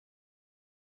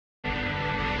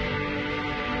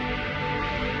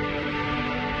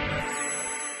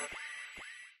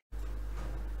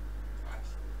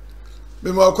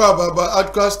Memokwa baba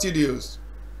Adkwart Studios.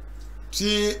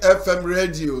 st0p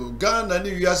radio. Ghana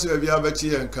ni wiase ba bia ba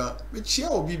chi enka. Me chia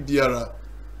obi biara.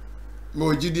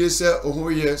 Mo gidie se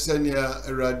ohoye se nia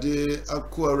Awurade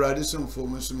akọ Awurade somfo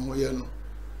mo som hoye no.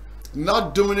 Na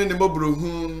domine ne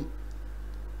mobrohu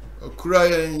okura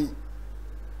yen.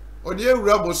 Odi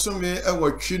ewura bosome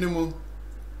ewatwi ni mu.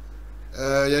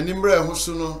 Ya nimra ho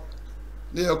so no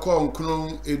ne yakọ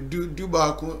nkron edu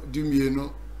baako dumienu.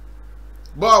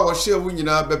 Ba wo hye wu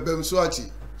nyina bebem so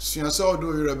achi suasa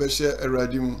odo yere be hye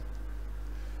Awurade mu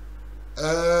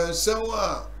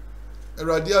sewa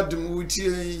Awurade adum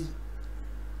wutie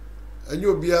anyi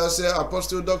obia se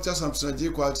Apostle Dr. Samson J.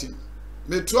 Kwati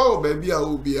metua wo ba bia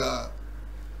obia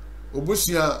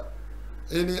obusua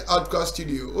eni Adkwart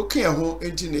Studio oke ho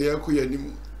enti ne yakọ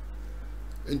yanimu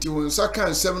enti won saka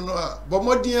nsem no a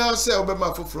bomodia se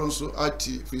obema foforo so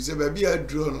ati fi se ba bia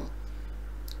duro no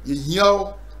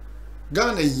yehiawo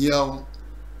Ghana hiawo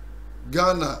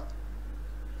Ghana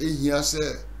ehia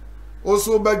se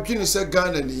oso ba dwini se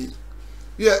Ghana ni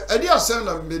ye edi asem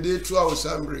na mede tu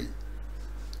awosamre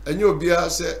enye obia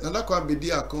se Nana Kwame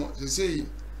Bediako sei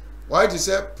why to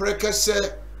say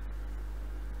prekese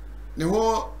ne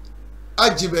ho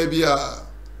agiba bia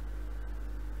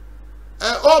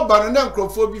oba no na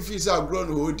nkrofo bi fi se agro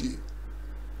no hodi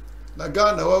na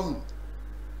Ghana wahu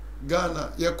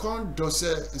Ghana ye kon do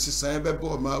se nsesan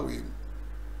bebo ma we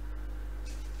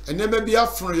enema bi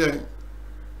afro yen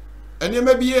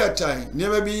enema bi ye tan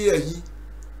enema bi ye hi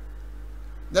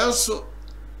danso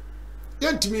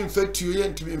yentimi mfatuo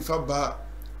yentimi mfa ba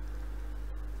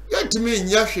yentimi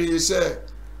nya hwe se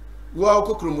wo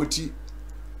akokromoti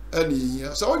ani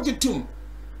hia so ogitum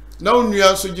na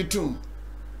onua so gitum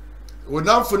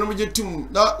wonamfo no gitum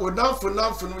na wonamfo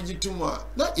no gitum a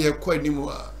na ye kwa nimu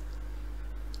a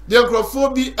de nkrofo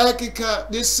bi akika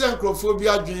de senkrofo bi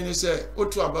adwen ni se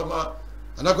otu abama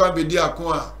Nana Kwame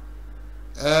Bediako a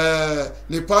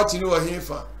ni party ni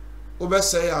wahinfa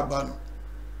obese ya aba no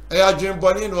adwen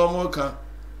boni no mo kan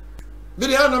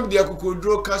bi ya nam de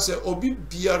akokodro ka se obi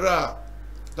biara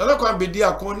Nana Kwame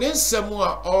Bediako ne nsem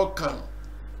a okan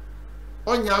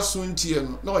onya asuntie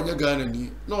no na onya Ghana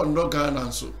ni na onno Ghana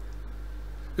nso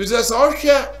bize sa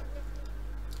ohwe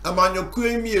amanyoku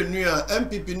emienu a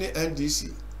MPP ni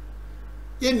NDC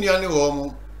ye nuane wo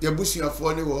mo ye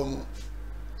busuafo ni wo mo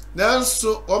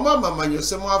nanso mama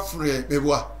manyosem afre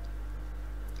meboa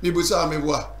bibusa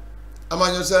meboa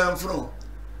amanyosem fro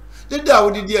deda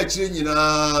wodidi akire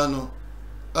nyina no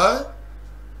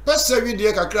pesa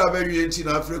widie kakra ba wie nti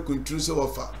na afre kuntru so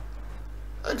wofa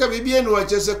aka bibie no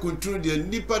wachese kuntru de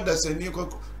nipa dasani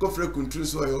ko fre kuntru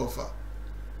so wofa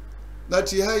na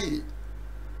ti hayi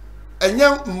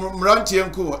enya mrantie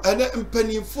nko ene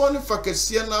mpanimfo no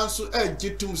fakasie nanso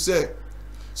agitum se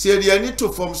de ani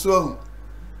to fom so ahu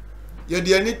ye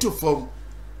de ani to fom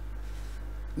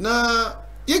na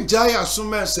ye jaya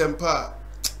asoma sempa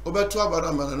obeto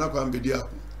abana Nana Kwame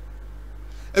Bediako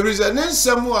everyze ne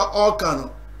nsem a oka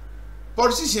no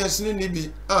politicians ni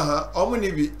bi omo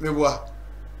ni bi meboa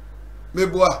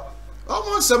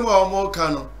omo nsem a omo ka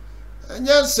no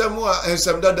enya nsem a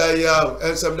ensem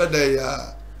dada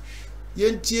ya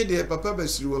yentie de papa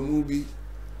basiriwa mu bi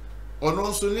ono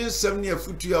nso ne nsem ne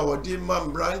afutu a wode ma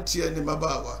mbrantie ne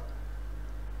mabawa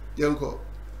yenko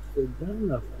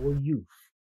Ghana for youth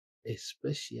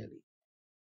especially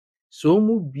so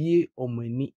mu bie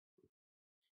omani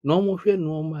na omo hwe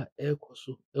no ma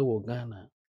ekoso ewo Ghana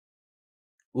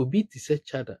obi ti se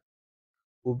chada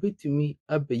obi timi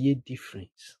abeye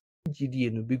difference gidie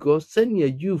no because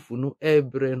senior youth no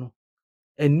ebre no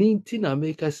eninti na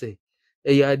make say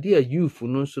eyade a youth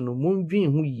no so no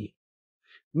mondwen ho yie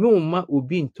me ma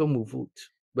obi ntomo vote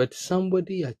but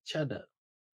somebody a chada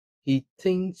he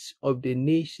thinks of the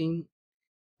nation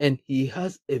and he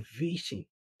has a vision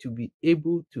to be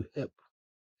able to help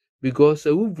because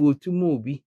a vote mo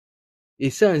obi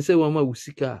esan se wama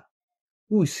usika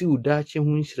usi udache ho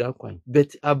nhira kwan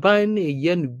but aban na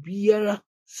ye no biara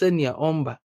senior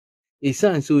omba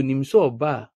esan se onim so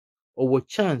oba owo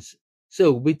chance se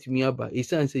obetimi aba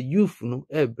esan se youth no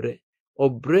ebre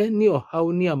obre ni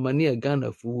ohaw ni amane a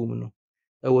Ghana fuwum no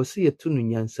ewo se yeto no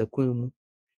nyansa kwan mu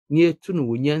ni yeto no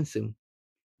wonyansam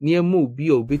ni emo obi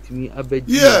a obetimi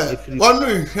abaji efiri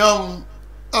wonu hwam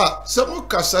semo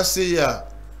kasa se ya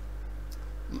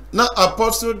na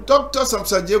Apostle Dr.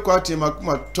 Samson J. Kwati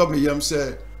makuma tomi yam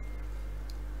se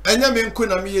enya me nko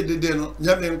na me yedede no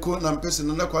nya me nko na mpese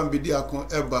Nana Kwame Bediako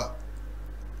eba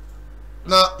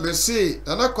na me se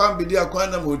Nana Kwame Bediako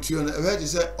na motuo no ebe je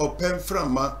se open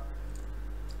frama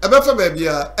Ebefa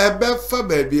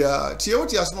baby tie wo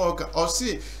tie asma oka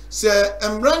osi se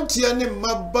emrantie ne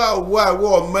maba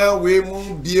wo ma we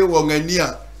mu bie wo ngani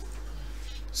a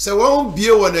se wo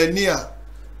bie wo nani a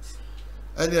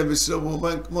ani abisro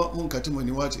mo nkate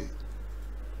moni wate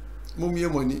mo mie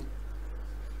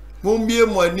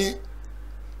moni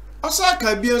asa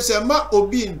ka bie se ma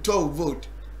obi nto vote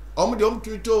de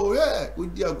tuto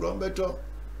odi agro mbeto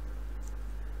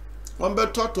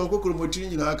to kokoro motiri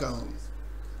nyina aka ho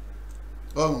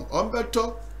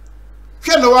beto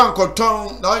hwe no wan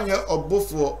koton na onye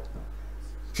obofo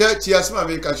hwe ti asma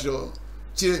me ka shiro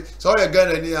ti so ye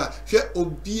Ghana ni a hwe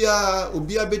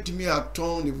obia betumi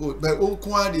aton ni vote but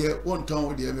onko ade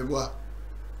wonton de meboa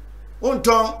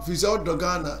wonton fi so do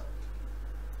Ghana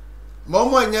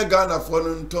mo anya Ghana for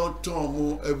no ton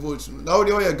mo vote na wo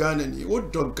de ye Ghana ni wo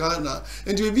do Ghana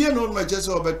enti bibie no ma chese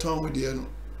obeton wo de no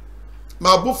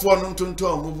ma bofo no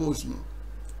ton mo vote no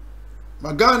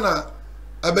ma Ghana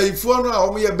abayifo no a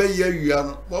omo ye bayi awia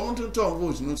no mo tonton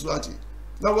vote no so ati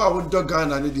na wa do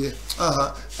Ghana ne de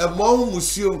mo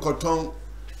musuo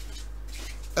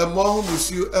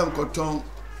nkoton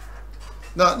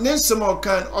na nensem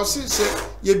okan osi se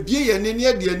ye bie ye ne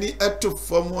ne de ni eto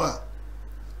fom a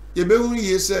ye behunu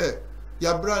ye se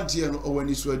ya branch ye no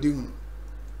owani so ade hu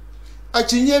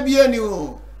akinye bie ni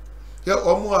ho ye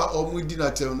omo di na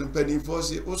tel no mpanimfo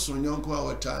se oso nyonko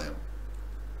a time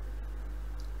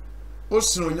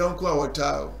osoro nyonko a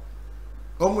wota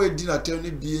omo edi na tem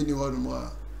ne bie ni hono mo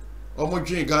a omo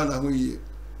dwen Ghana ho yie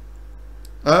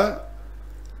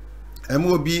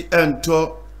emo bi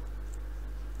ento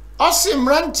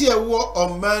osimranti ewo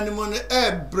oman mu no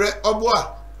ebre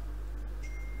oboa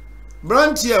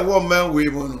branti ewo man we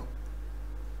mu no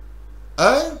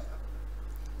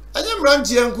anya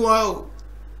mranti enko a o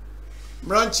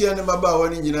mranti ne maba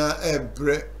woni nyina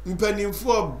ebre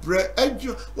mpanimfo bre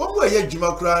adwu wo ye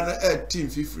adwuma kura na team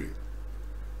fifiri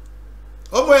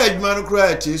wo ye adwuma no kura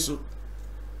ati so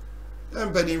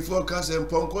mpanimfo ka se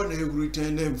mponko na ehuru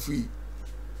ten na mfui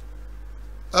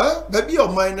baby o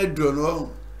mine na dro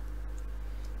no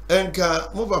enka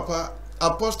mo papa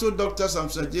Apostle Dr.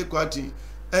 Samson J. Kwati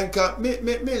enka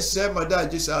me se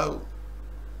madaji sa o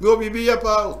wo bibi ya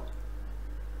pa o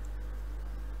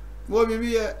wo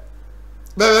bibi ya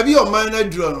baby o mine na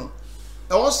dro no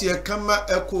was ye kama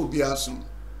eko biasum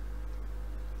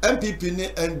MPP ni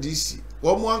NDC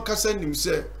wo mo ankasa nim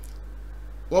se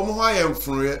wo mo ho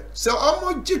ayemfure se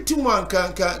omo gitum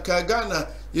anka ka Ghana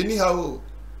ye ni hawo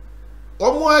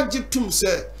wo mo agitum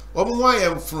se wo mo ho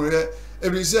ayemfure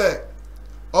ebi se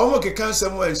omo ke kansa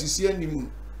mo ansisi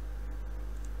animu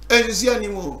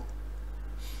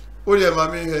o le ma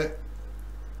me he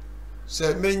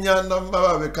se menya no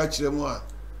maba be ka kire mu a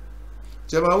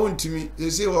Jama wontimi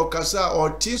ese wo kasa o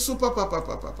ti so papa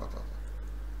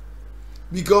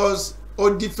because o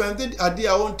defended ade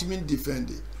a wontimi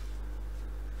defended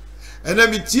and na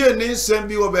bitie ne nsem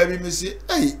bi wo baby me say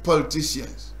hey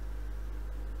politicians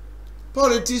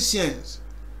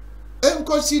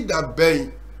consider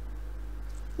ben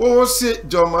wo se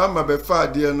joma ma be fa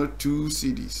ade no 2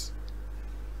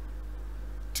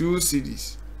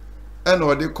 cities and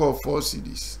what they call 4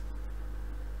 cities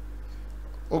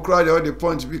okra de the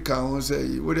point be can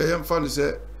say we dey am fan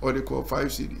say or they call 5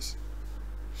 cities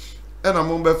and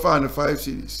am be fan 5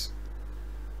 cities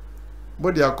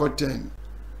but they are 10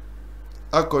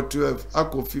 akọ 12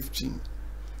 akọ 15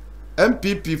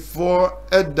 MPP 4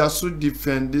 edaso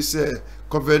defend this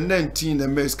COVID-19 na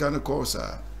mes kan cause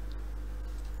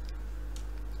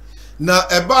na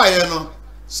ebaye no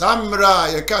samra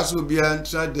ye kaso bia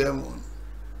ntra dem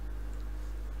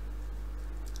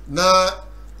na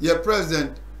ye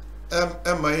president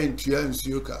MIN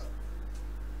Nsuka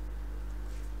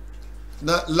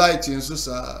na light in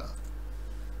so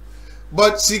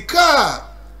but sika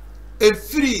e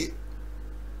free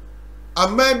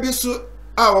aman bi so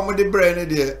a wo de brain ne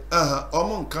de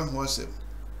omo nka ho asem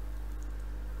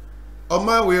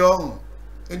oman we on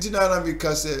entina na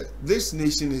because this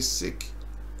nation is sick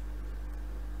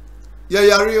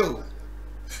ya real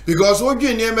because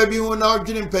odwe ne ma bi ho na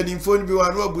odwe mpadimfo bi wa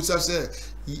no abusa se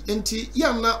enti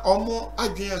yam na omo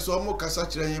adwen so omo kasa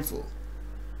kire yinfo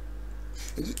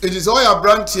it is all your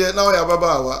brand here now your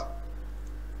baba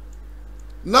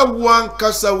na wan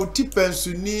kasa wuti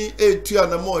pensuni etu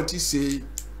anamo ti sei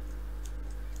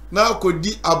na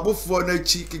kodi abofo na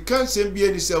chi kikan sem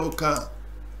bia ni se woka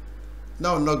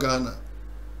na no Ghana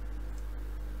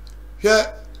hwe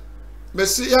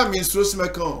mesi ya minstro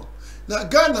smekon na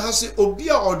Ghana hase obi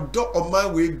a odo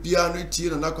oman we bia no ti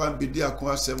na Nana Kwame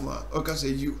Bediako asem a o ka say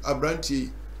you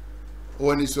abranti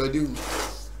woni so adi hu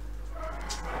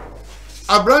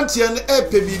abranti en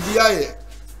epe bibia ye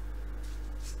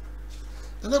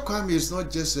Nana Kwame is not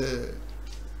just a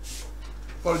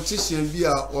politician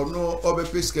bia or no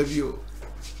obepeska bio.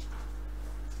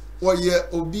 Or ye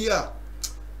obia.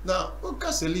 Now, what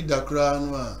can a leader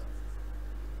crown?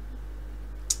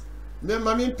 Me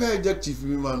mami pay adjective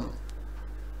mi mano.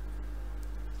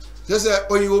 Just say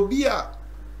o you obia.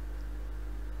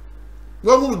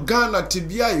 Womu Ghana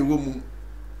tibia ye womu.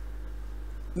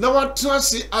 Na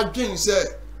watrase adwen say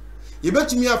ye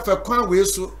betumi afa kwan we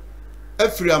so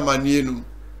afiri amanie num.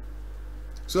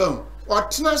 So,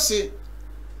 watrase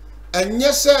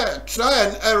enye say try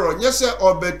and error, nye say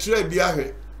obetray bi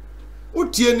ahwe.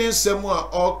 Utie ni nsem a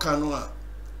o kanu a.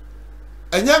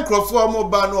 Enye nkrofo omo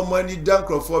ba na omo ani da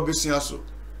nkrofo besia so.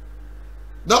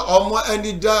 Na omo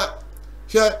ani da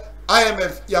hwe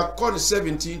IMF ya call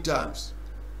 17 times.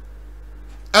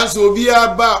 And so be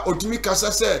ba otumi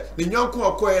kasa se ne nyanko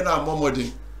okoye na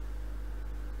amomodin.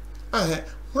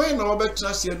 When na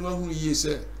obetna se no hu yi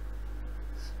se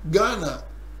Ghana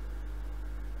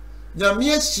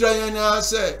nyame asira na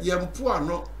se yempo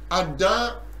ano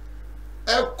ada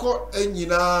eko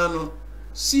enyina no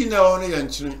si na ono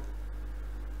yankyere.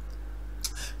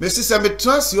 Mesi se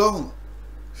metrase ohun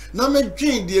na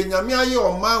medwen de nyame aye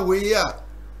o ma we ya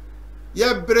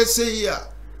ye brese ya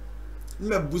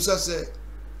me busa se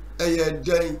eye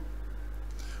den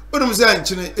onum se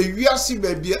ankyene ewiase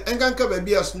baabia enkanka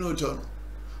baabia snowton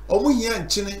omo hia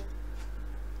ankyene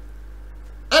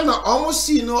ana omo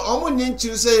si no omo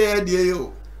nyenkyene se ye de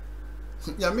yo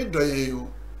nyame doye yo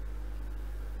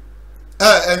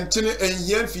ankyene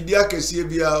enhia fidi akese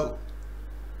bia o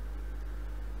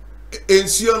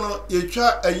ensuo no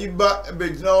yetwa ayiba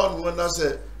begina won na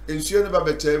se ensuo no ba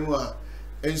betemu a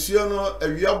ensuo no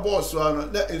awia boss ano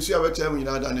na ensuo abetemu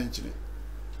nyina da na nkyene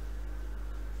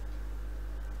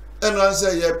eno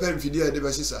anse ye pem fidi ade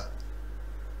besisa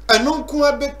eno nko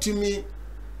abetumi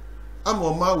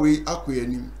amoma we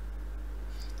akoyanim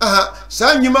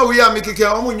sa nyuma we amikeke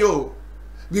omunyo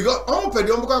because omo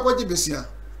pede omo kwaje besia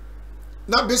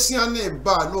na besia na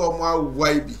ba na omo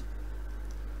awai bi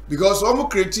because omo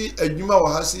kreti adwuma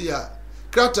wa hase ya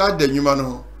krata da nyuma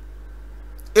no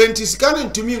enti sika ne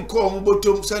ntumi nko omo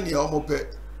botom sane omo pe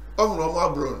omo omo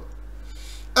abron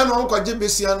ana on kwaje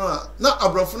besia no a na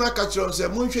abrofo na ka kire se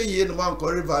monhwe yie no man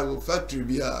revival factory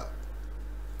bia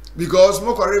because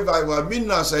mo revival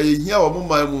minna sa ye hia wo mo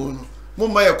man mu no mo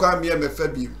man ye kwa me e mefa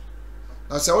bi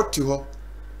na se oti ho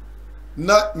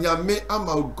na nyame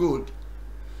ama gold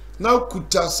na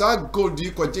kuta sa gold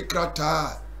yi kwaje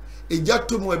krata eja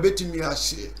to mo ebetimi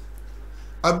ahye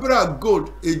abra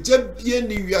gold eja bie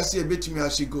ni wiase ebetimi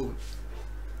ahye gold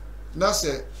na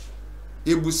se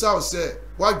ebusa se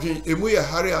wadwen emu ye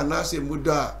hare anase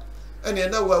muda ene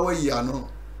na wa yi ano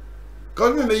ka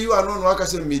me yi ano no aka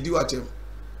se medi watem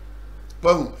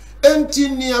pam enti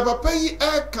ni apapa yi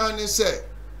eka ne se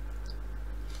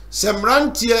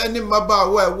semrantie ni maba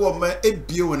wa wo ma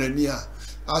ebie wonani a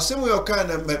asem yo kan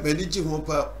na maniji ho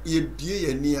pa ye bie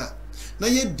ye ni a na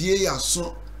ye bie ya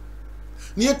so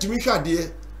ni etimi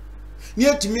hwade ni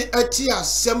etimi ati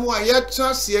asem a ye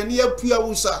trase ni apua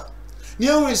wusa ni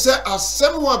enwe se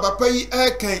asem a papa yi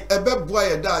ekan ebeboa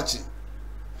ye daachi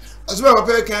asem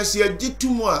papa yi kan se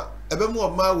agitumu a ebemu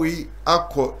oma we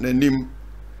akọ nanim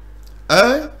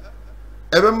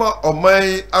ebema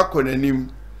omai akọ nanim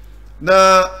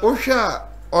na ohwa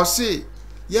ose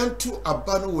yentu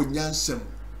abano wo nyansem.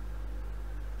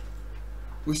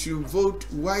 We should vote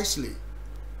wisely.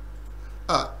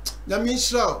 That means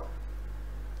so.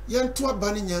 Yentu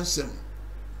abani nyansem.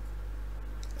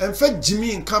 En fa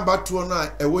Jimmy nkan bato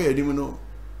na ewe yanim no.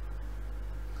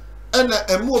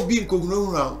 Ena emo obi nkogunu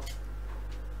hura.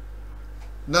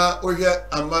 Na ohwe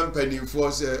amman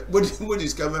panimfo se body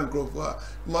is coming crop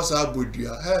must have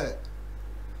bodua. Hey.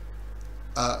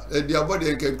 The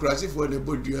body and crash for the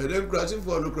bodua. Then crashing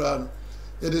for the crown.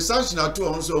 The sanction at two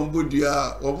on some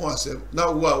bodua or more.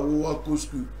 Now what go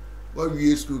school? What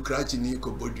we school crashing in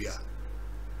Kobodia.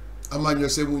 Aman your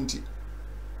 70.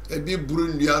 A big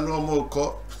Burundia no more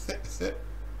call.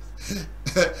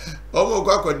 Omo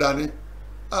kwa Dani.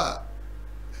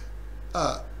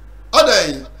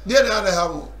 Other dear other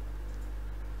ham.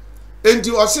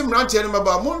 Into a sim ranch and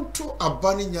about Monto a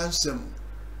bunny yansem.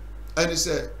 And he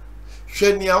said,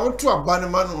 Shenia to a bunny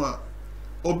manua.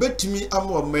 Obey to me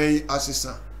amo may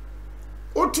assistant.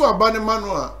 O to a bunny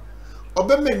manua.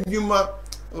 Obey me Numa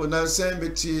or Nansen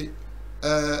Betty.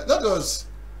 That was,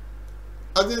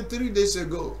 I think, 3 days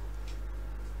ago.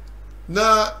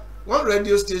 Now, one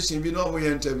radio station, we know we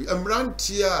interview.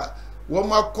 Rantia,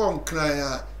 Woma Kong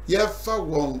Kraya, Yefa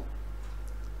Wong,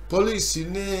 police,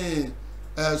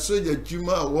 soldier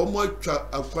Juma, one more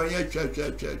acquire cha.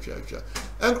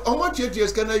 And how much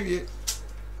years can I be?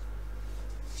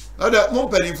 Other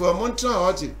Montpenny for Montreal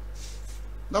Hoti.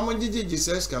 Namonji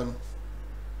Jesus can.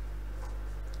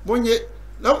 One yet,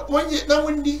 no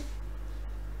windy.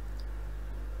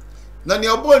 None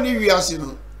your boy knew you as you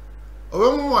know.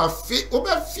 Over fit,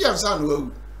 over fear son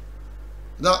road.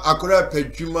 Now I could have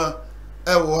paid Juma,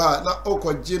 not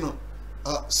Oko Gino,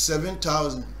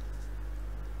 7,000.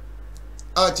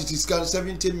 It is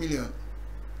 17 million.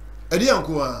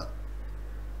 Ediankwa.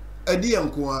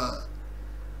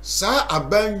 Sa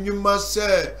aban you must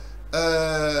say,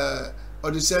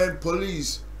 or the same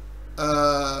police,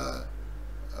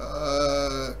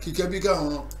 Kikabika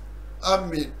home. I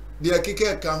mean, the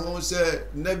Kika can say,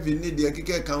 never need the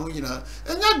Kika can win her.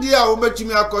 And that dear, I'll bet you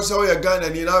me across all your gun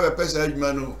and you have a passage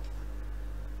manu.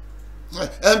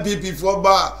 MPP for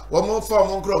bar, one more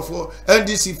form on Crawford,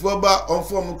 NDC for bar on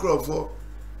form Crawford.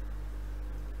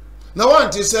 Now,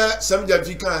 one to say, some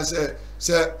Japan say,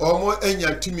 almost any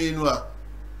to me no.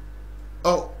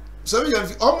 Oh, some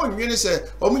almost really say,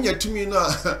 almost to me no.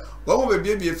 One will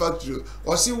be a factory,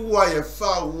 or see why a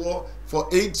far war for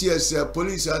 8 years,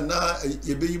 police are now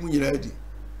a baby ready.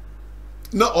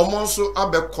 No, almost so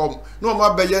abecom, no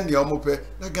more bayan the omope,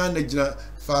 na Gana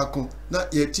Falcon,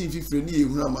 not 1850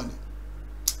 near money.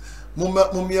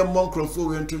 Mummy Moncroft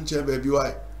went to chamber, baby.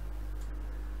 Why?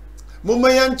 Mumma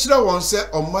Yanchra won't say,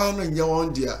 or man and your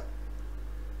own dear.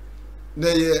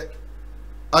 Nay,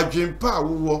 I dream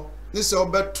power, this all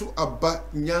but to a bat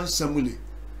Yan Samuli.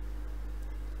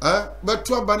 But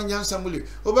to a ban Yan Samuli,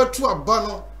 over to a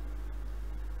banner.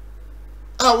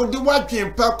 I would do what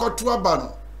dream pack or to a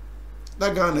banner.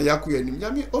 Nagana Yaku and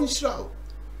Yami on shroud.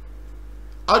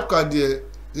 Adkwart dear,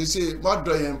 they say,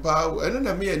 Madra and power, and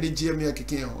then me and the GM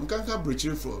kicking on, can't have breach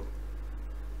for.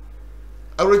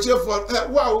 I will cheer for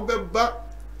wow, be back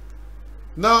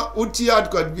now. Uti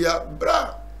Adkwart be a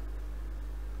bra.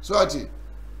 So, Ati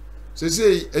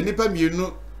say, any pam you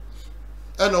know,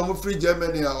 and almost free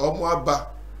Germany or more ba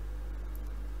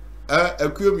a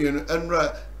cumian and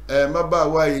my ba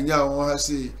why in yaw has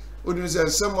say, wouldn't say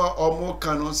someone or more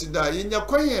canon sit die in your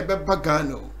quiet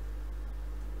bagano.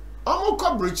 Almost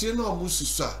coverage in almost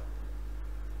sa.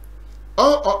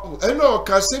 Oh, I know,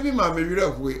 Casabi, my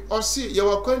way, or see, you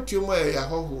are going to my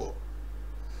ho.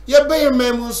 You bay a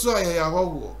man so I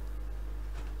ho.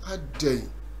 A day.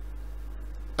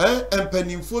 And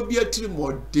penning phobia till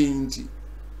more dainty.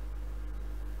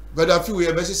 But I feel we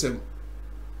are best him.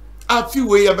 I feel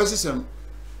we are best him.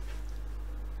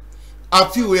 I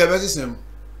feel we are best him.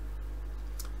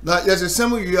 Now, yes, a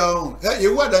summer you are on.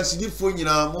 You want to see the phone in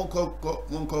our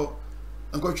Monco,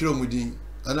 Uncle Chilomudin,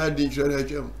 and I didn't show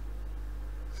him.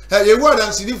 Hey, you want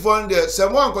to see the phone there,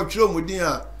 someone control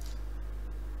Mudia.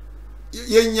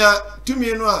 Yenya, to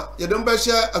me, no, you don't buy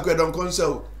share a good on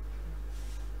console.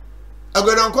 A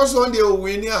good on console on the old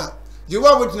winner. You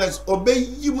are witness, obey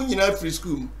you in a free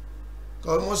school.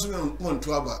 Call most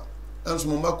Montraba and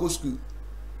some Marco school.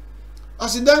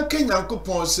 As a dan Kenyan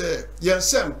coupon say, yen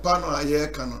sem pano a year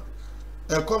canon,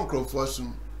 a concro for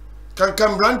soon. Can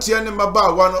come rantian in my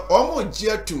bar one or more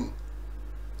jeer to.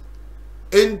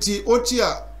 Enti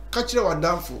Otia. Catcher wa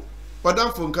damfo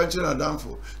catcher na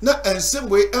damfo na ensem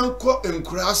we enko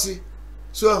enkurase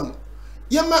so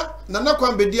yema Nana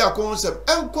Kwame Bediako concept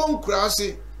enko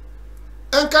enkurase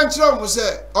enka nkyerɛ mo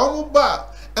sɛ ɔmo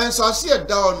ba ensase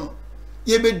ɛda no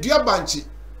ye bedua banchi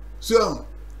so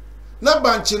na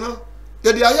banchi no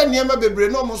ye de ayɛ nneɛma bebre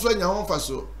na ɔmo so anya ho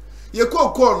mfaso ye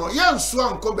kokoo no ye nso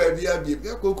anko ba bia bia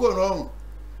ye kokoo no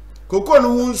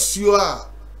ho nsuo a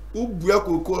ubua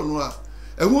kokoo no a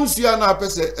ehunsia na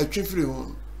apese atwifiri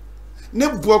ho ne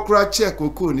buokra che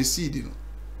kokoo ne seed no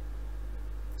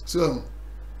so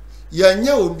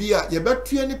yanya obi a ye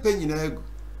betue ne panyina egu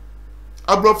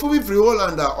abrofo bi free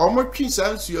Holland a omotwi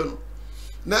sansuo no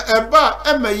na eba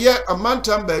emeye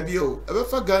amantam ba bi o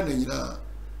ebefa Ghana nyina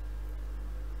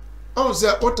on se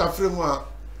otafiri ho a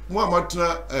mo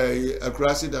amatuna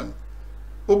akurase dan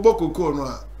obo kokoo no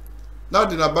a na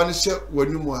de na ba ne hye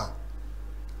wanimu a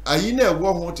ayi na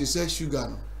ewo ho te say sugar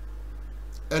no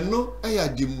eno aya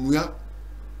de mua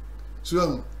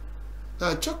so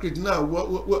na chocolate na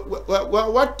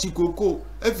what tikoko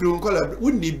every one call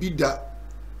wonni bi da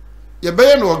ye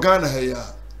beye no Ghana ha ya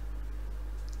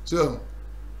so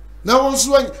na won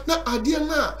so na ade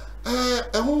na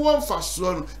eho won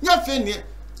faso no nya fe ni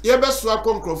ye be so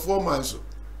akonkrofo man so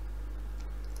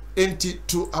enti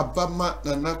to abama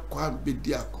Nana Kwame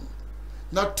Bediako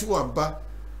na to aba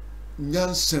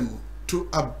nyansem to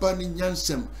abani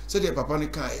nyansem said the papa ni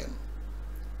kaye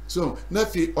so na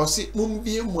fi osi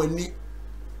mumbie mwani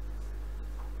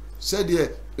said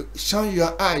the shine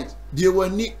your eyes de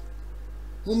wani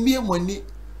mumbie mwani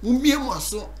mumbie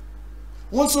mwaso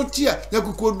won so tia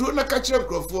yakukodo na ka kire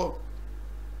nkrofo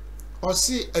o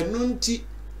se enunti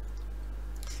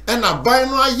ena ban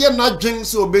no aye na dwen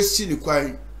se obesi ni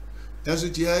kwan enso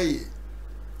tia yi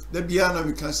da bia na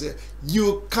me can say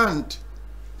you can't,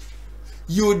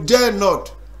 you dare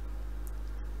not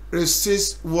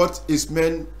resist what is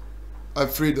meant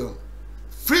as freedom.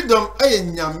 Freedom ay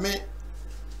nyame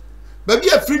baby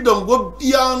a freedom go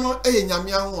bia no ay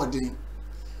nyame ahoden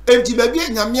enti baby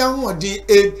nyame ahoden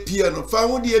epia no fa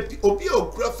hode obi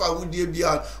okura fa hode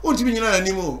bia ontimi nyina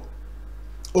nanimo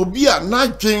obi a na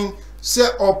dwen se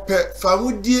ope fa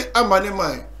hode amane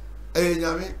man ay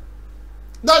nyame.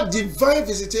 That divine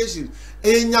visitation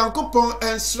enyankopon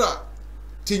ensra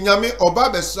ti nyame oba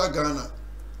besra Ghana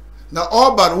na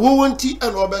oba wo wonti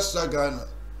en obesra Ghana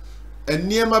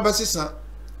eniema basisa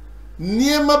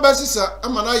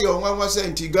amana ye onwanwa se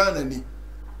nti Ghana ni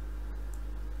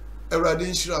Ewrade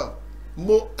nshira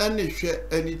mo ene hwe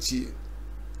ene tie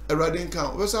Ewrade nkan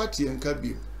obesa tie nka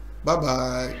bi. Bye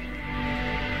bye.